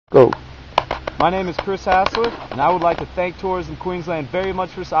Go. My name is Chris Hassler, and I would like to thank Tourism Queensland very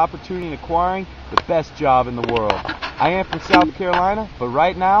much for this opportunity in acquiring the best job in the world. I am from South Carolina, but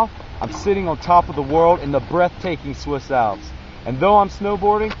right now, I'm sitting on top of the world in the breathtaking Swiss Alps. And though I'm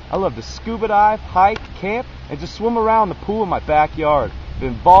snowboarding, I love to scuba dive, hike, camp, and just swim around the pool in my backyard. If it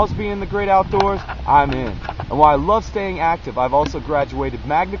involves being in the great outdoors, I'm in. And while I love staying active, I've also graduated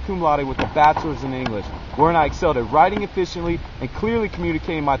magna cum laude with a bachelor's in English, wherein I excelled at writing efficiently and clearly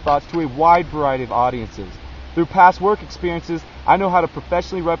communicating my thoughts to a wide variety of audiences. Through past work experiences, I know how to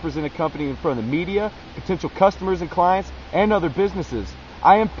professionally represent a company in front of the media, potential customers and clients, and other businesses.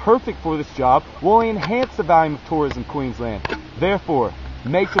 I am perfect for this job, will only enhance the value of Tourism Queensland. Therefore,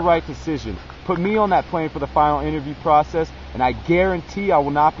 make the right decision. Put me on that plane for the final interview process, and I guarantee I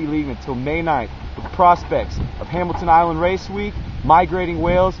will not be leaving until May 9th with prospects of Hamilton Island Race Week, migrating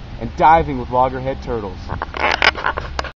whales, and diving with loggerhead turtles.